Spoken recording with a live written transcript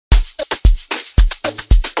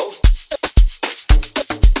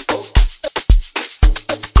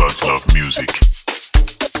gods love music.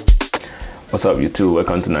 What's up, YouTube?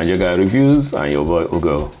 Welcome to Niger Guy Reviews and your boy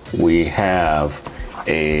Ugo. We have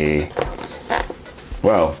a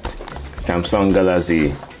Samsung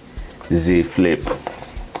Galaxy Z Flip,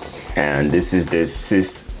 and this is the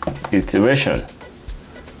 6th iteration.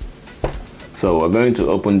 So we're going to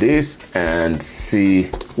open this and see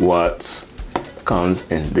what comes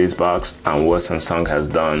in this box and what Samsung has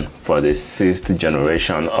done for the 6th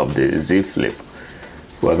generation of the Z Flip.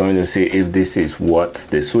 We're going to see if this is what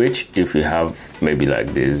the switch, if you have maybe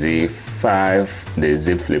like the Z5, the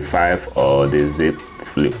Z Flip 5 or the Z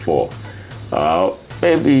Flip 4.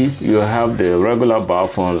 Maybe you have the regular bar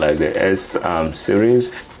phone like the S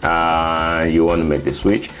series and you want to make the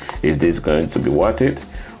switch. Is this going to be worth it?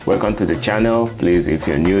 Welcome to the channel. Please, if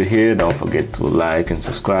you're new here, don't forget to like and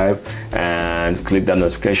subscribe and click that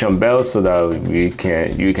notification bell so that you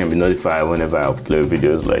can be notified whenever I upload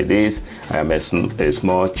videos like this. I am a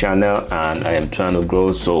small channel and I am trying to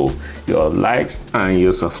grow, so your likes and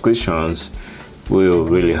your subscriptions will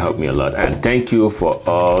really help me a lot. And thank you for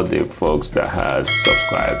all the folks that has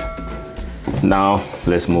subscribed. Now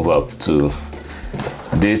let's move up to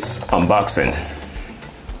this unboxing.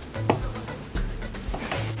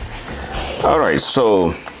 All right,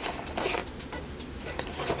 so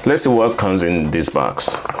let's see what comes in this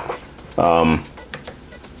box. All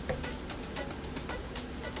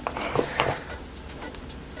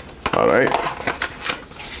right,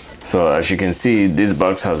 so as you can see, this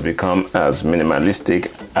box has become as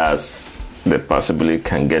minimalistic as they possibly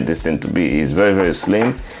can get this thing to be. It's very, very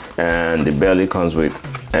slim, and it barely comes with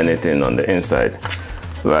anything on the inside.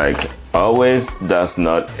 Like always, that's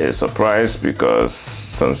not a surprise because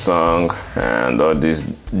Samsung and all these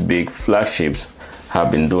big flagships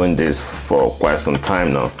have been doing this for quite some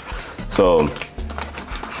time now. So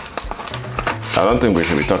I don't think we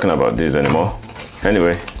should be talking about this anymore.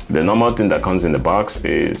 Anyway, the normal thing that comes in the box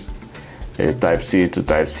is a Type-C to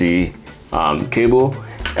Type-C cable,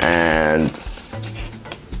 and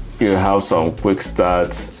you have some quick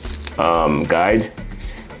start guide,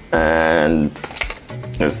 and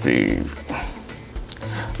let's see.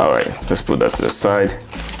 All right, let's put that to the side.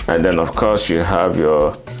 And then of course you have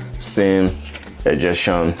your SIM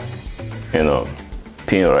ejection,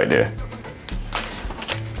 pin right there.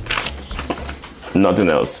 Nothing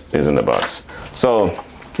else is in the box. So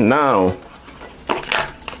now,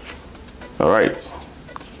 all right,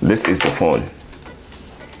 this is the phone.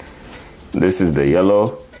 This is the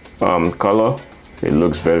yellow color. It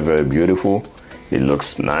looks very, very beautiful. It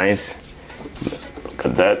looks nice. Let's look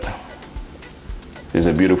at that. It's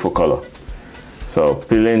a beautiful color. So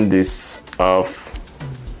peeling this off.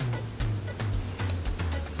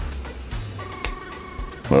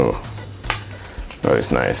 Oh, that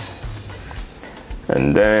is nice.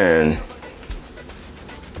 And then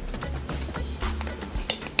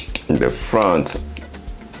the front.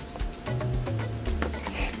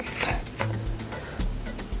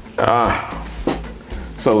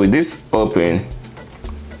 So with this open,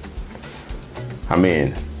 I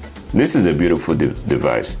mean, this is a beautiful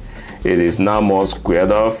device. It is now more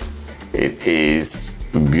squared off. It is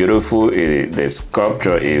beautiful. The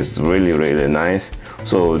sculpture is really, really nice.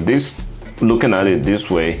 So this, looking at it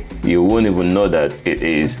this way, you won't even know that it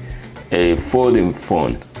is a folding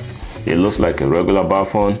phone. It looks like a regular bar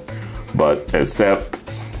phone, but except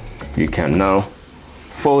you can now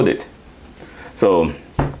fold it. So,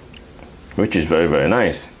 which is very, very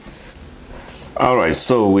nice. All right,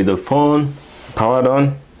 so with the phone powered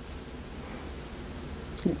on,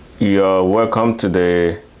 you're welcome to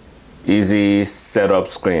the easy setup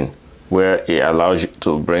screen where it allows you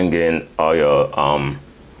to bring in all your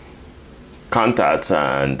contacts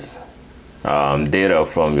and data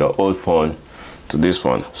from your old phone to this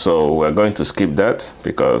one. So we're going to skip that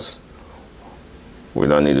because we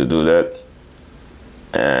don't need to do that.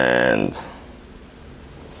 And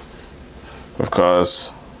of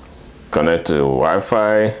course, connect to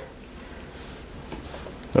Wi-Fi.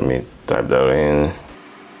 Let me type that in.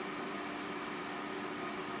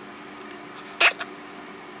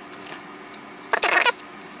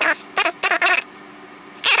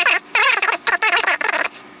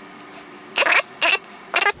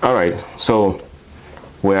 All right, so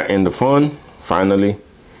we're in the phone finally.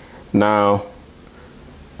 Now,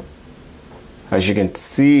 as you can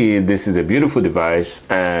see, this is a beautiful device.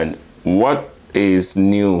 And what is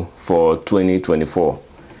new for 2024?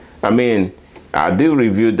 I mean, I did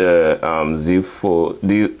review the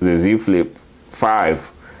the Z Flip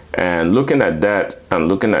 5, and looking at that and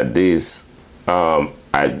looking at this,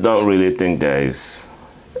 I don't really think there is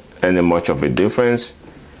any much of a difference.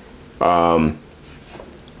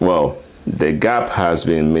 Well, the gap has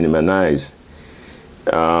been minimized.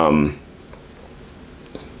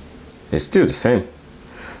 It's still the same.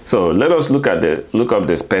 So let us look up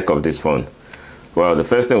the spec of this phone. Well, the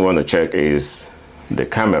first thing we want to check is the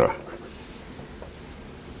camera.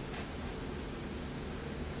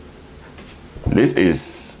 This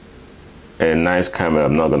is a nice camera,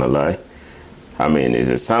 I'm not gonna lie. I mean, it's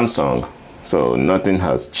a Samsung, so nothing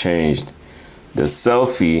has changed. The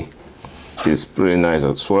selfie is pretty nice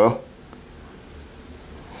as well.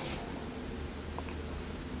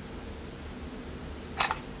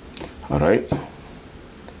 All right.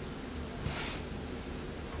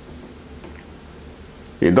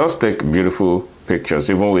 It does take beautiful pictures,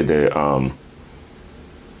 even with the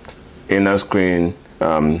inner screen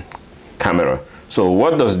camera. So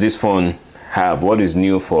what does this phone have? What is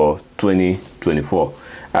new for 2024?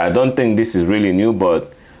 I don't think this is really new,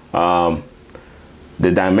 but the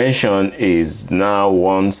dimension is now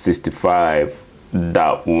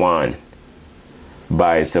 165.1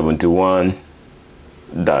 by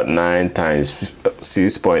 71.9 times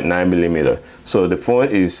 6.9 millimeter. So the phone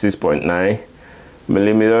is 6.9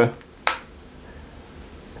 millimeter,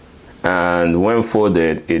 and when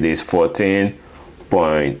folded it is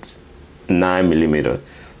 14.9 millimeter.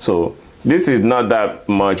 So this is not that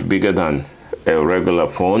much bigger than a regular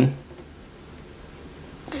phone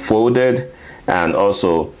folded, and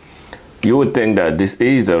also you would think that this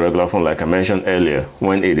is a regular phone like I mentioned earlier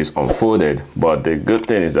when it is unfolded, but the good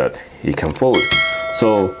thing is that it can fold.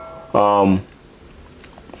 So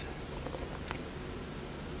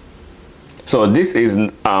so this is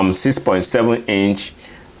 6.7 inch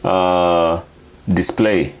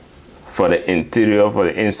display for the interior. For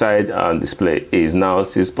the inside display is now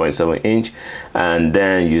 6.7 inch, and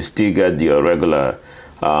then you still get your regular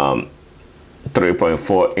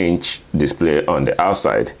 3.4 inch display on the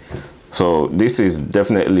outside. So this is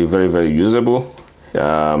definitely very, very usable.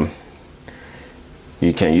 You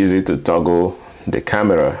can use it to toggle the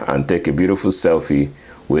camera and take a beautiful selfie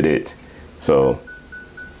with it. So,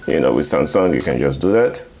 you know, with Samsung you can just do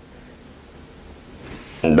that,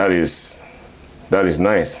 and that is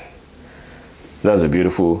nice. That's a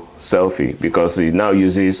beautiful selfie because it now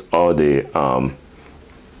uses all the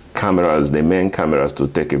cameras, the main cameras, to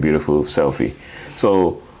take a beautiful selfie.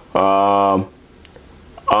 So on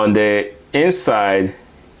the inside,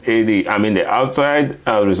 the outside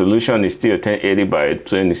resolution is still 1080 by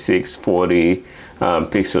 2640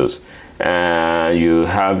 pixels, and you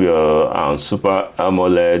have your Super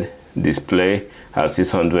AMOLED display at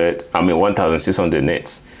 1600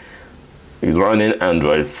 nits. It's running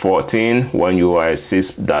Android 14, One UI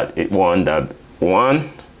 6.1.1,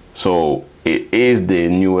 so it is the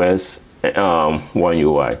newest One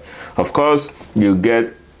UI. Of course, you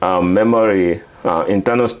get memory,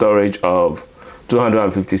 internal storage of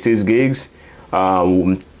 256 gigs.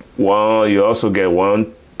 You also get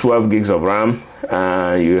 12 gigs of RAM,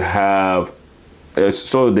 and you have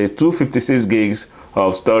so the 256 gigs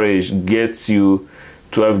of storage gets you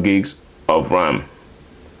 12 gigs of RAM.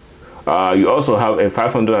 You also have a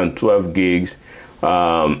 512 gigs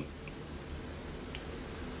hard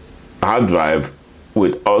drive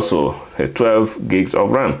with also a 12 gigs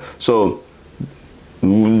of RAM. So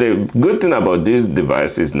the good thing about these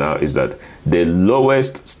devices now is that the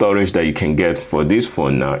lowest storage that you can get for this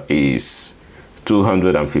phone now is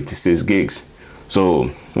 256 gigs. So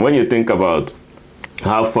when you think about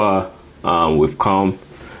how far we've come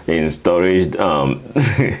in storage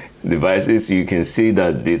devices, you can see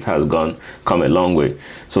that this has come a long way.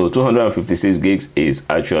 So 256 gigs is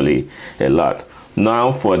actually a lot.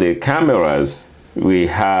 Now for the cameras, we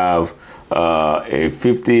have a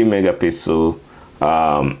 50 megapixel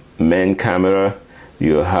main camera.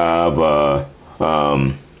 You have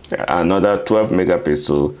another 12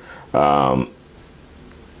 megapixel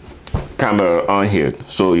camera on here.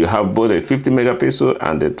 So you have both a 50 megapixel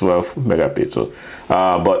and a 12 megapixel.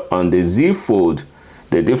 But on the Z Fold,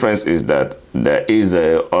 the difference is that there is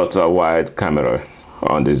a ultra wide camera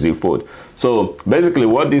on the Z Fold. So basically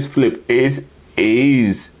what this flip is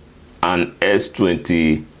an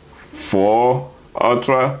S24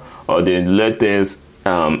 Ultra or the latest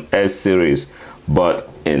S series, but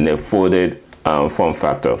in a folded form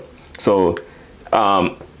factor. So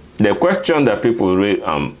the question that people really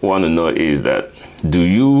want to know is that, do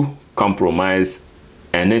you compromise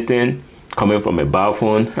anything coming from a bar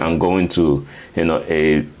phone and going to, you know,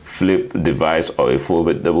 a flip device or a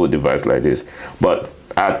foldable device like this? But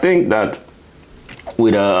I think that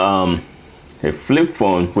with a flip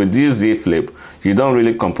phone, with this Z Flip, you don't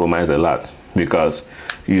really compromise a lot, because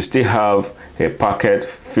you still have a pocket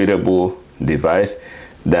feedable device.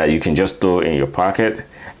 that you can just throw in your pocket,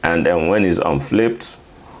 and then when it's unflipped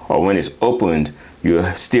or when it's opened, you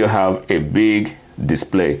still have a big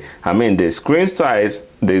display. I mean, the screen size,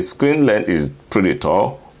 the screen length is pretty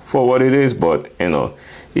tall for what it is, but you know,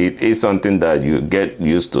 it is something that you get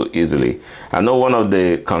used to easily. I know one of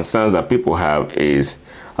the concerns that people have is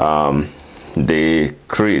the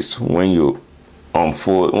crease when you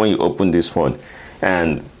open this phone.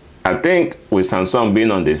 And I think with Samsung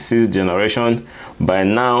being on the 6th generation, by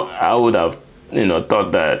now I would have, you know,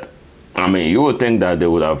 thought that, I mean, you would think that they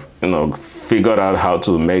would have, you know, figured out how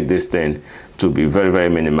to make this thing to be very,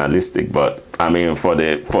 very minimalistic. But I mean, for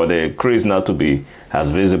the crease not to be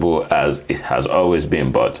as visible as it has always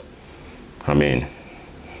been. But I mean,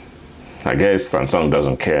 I guess Samsung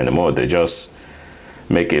doesn't care anymore. They just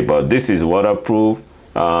make it. But this is waterproof.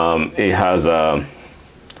 It has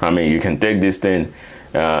I mean, you can take this thing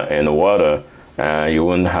in the water and you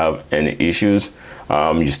wouldn't have any issues.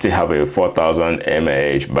 You still have a 4000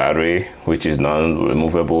 mAh battery, which is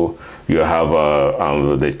non-removable. You have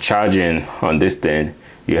the charging on this thing.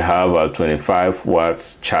 You have 25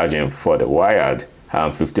 watts charging for the wired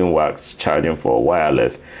and 15 watts charging for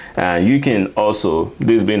wireless. And you can also,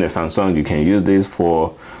 this being a Samsung, you can use this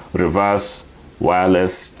for reverse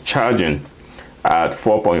wireless charging at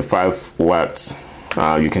 4.5 watts.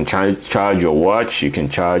 You can charge your watch, you can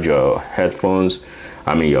charge your headphones,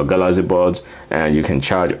 I mean your Galaxy Buds, and you can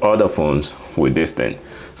charge other phones with this thing.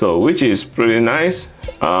 So, which is pretty nice.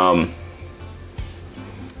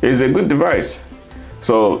 It's a good device.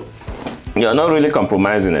 So you're not really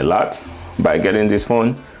compromising a lot by getting this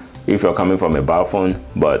phone if you're coming from a bad phone,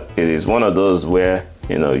 but it is one of those where,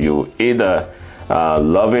 you know, you either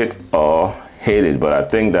love it or hate it. But I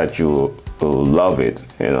think that you will love it,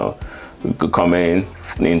 you know, coming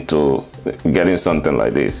into getting something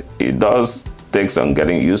like this. It does take some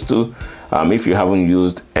getting used to. If you haven't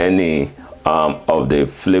used any of the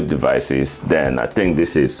flip devices, then I think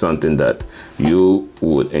this is something that you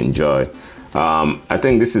would enjoy. I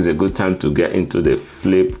think this is a good time to get into the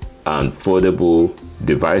flip and foldable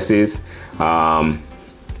devices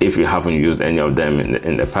if you haven't used any of them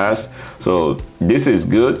in the past. So this is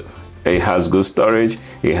good. It has good storage.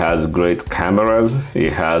 It has great cameras.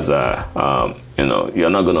 It has you know, you're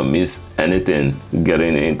not gonna miss anything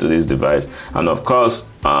getting into this device. And of course,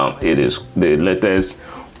 it is the latest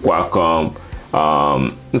Qualcomm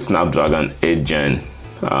Snapdragon 8 Gen.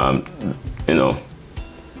 You know,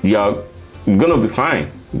 you're gonna be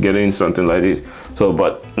fine getting something like this. So,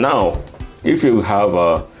 but now, if you have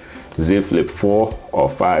a Z Flip 4 or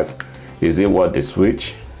 5, is it worth the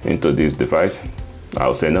switch into this device?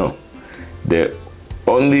 I'll say no. The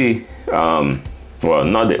only, well,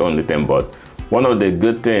 not the only thing, but one of the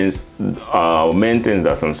good things, main things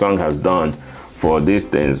that Samsung has done for these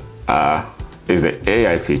things is the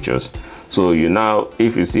AI features. So you now,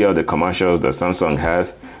 if you see all the commercials that Samsung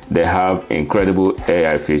has, they have incredible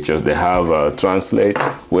AI features. They have Translate,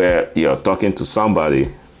 where you're talking to somebody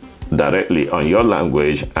directly on your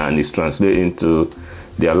language and it's translated into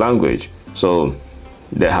their language. So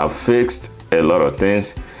they have fixed a lot of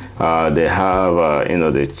things. They have, you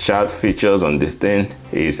know, the chat features on this thing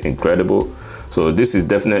is incredible. So this is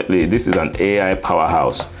definitely, this is an AI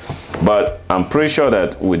powerhouse. But I'm pretty sure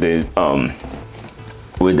that with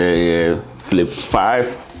the Flip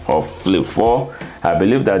 5 or Flip 4, I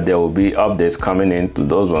believe that there will be updates coming into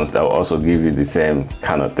those ones that will also give you the same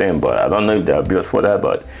kind of thing. But I don't know if they are built for that.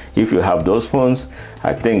 But if you have those phones,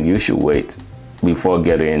 I think you should wait before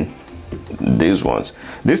getting these ones.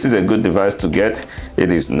 This is a good device to get.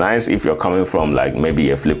 It is nice if you're coming from like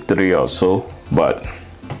maybe a Flip 3 or so, but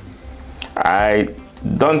I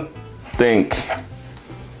don't think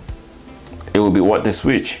it will be worth the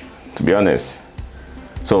switch, to be honest.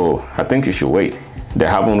 So I think you should wait. They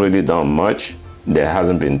haven't really done much. There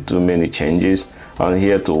hasn't been too many changes on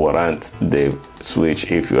here to warrant the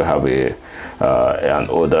switch if you have a an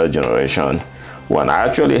older generation one. I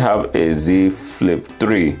actually have a Z Flip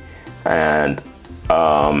 3 and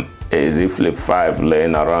a Z Flip 5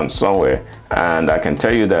 laying around somewhere, and I can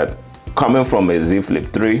tell you that coming from a Z Flip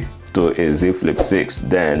 3 to a Z Flip 6,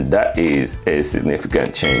 then that is a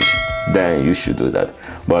significant change. Then you should do that.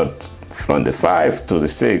 But from the 5 to the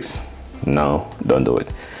 6, no, don't do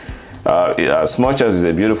it. As much as it's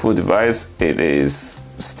a beautiful device, it is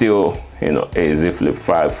still, you know, a Z Flip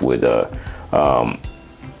 5 with a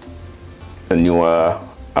newer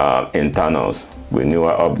internals, with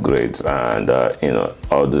newer upgrades and you know,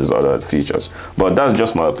 all these other features. But that's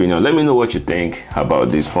just my opinion. Let me know what you think about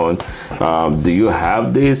this phone. Do you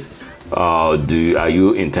have this? are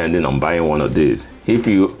you intending on buying one of these? If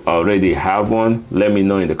you already have one, let me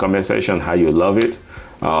know in the comment section how you love it,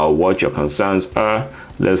 what your concerns are.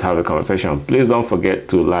 Let's have a conversation. Please don't forget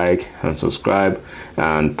to like and subscribe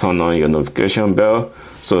and turn on your notification bell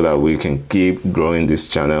so that we can keep growing this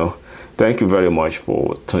channel. Thank you very much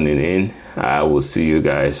for tuning in. I will see you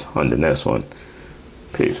guys on the next one.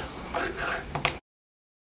 Peace.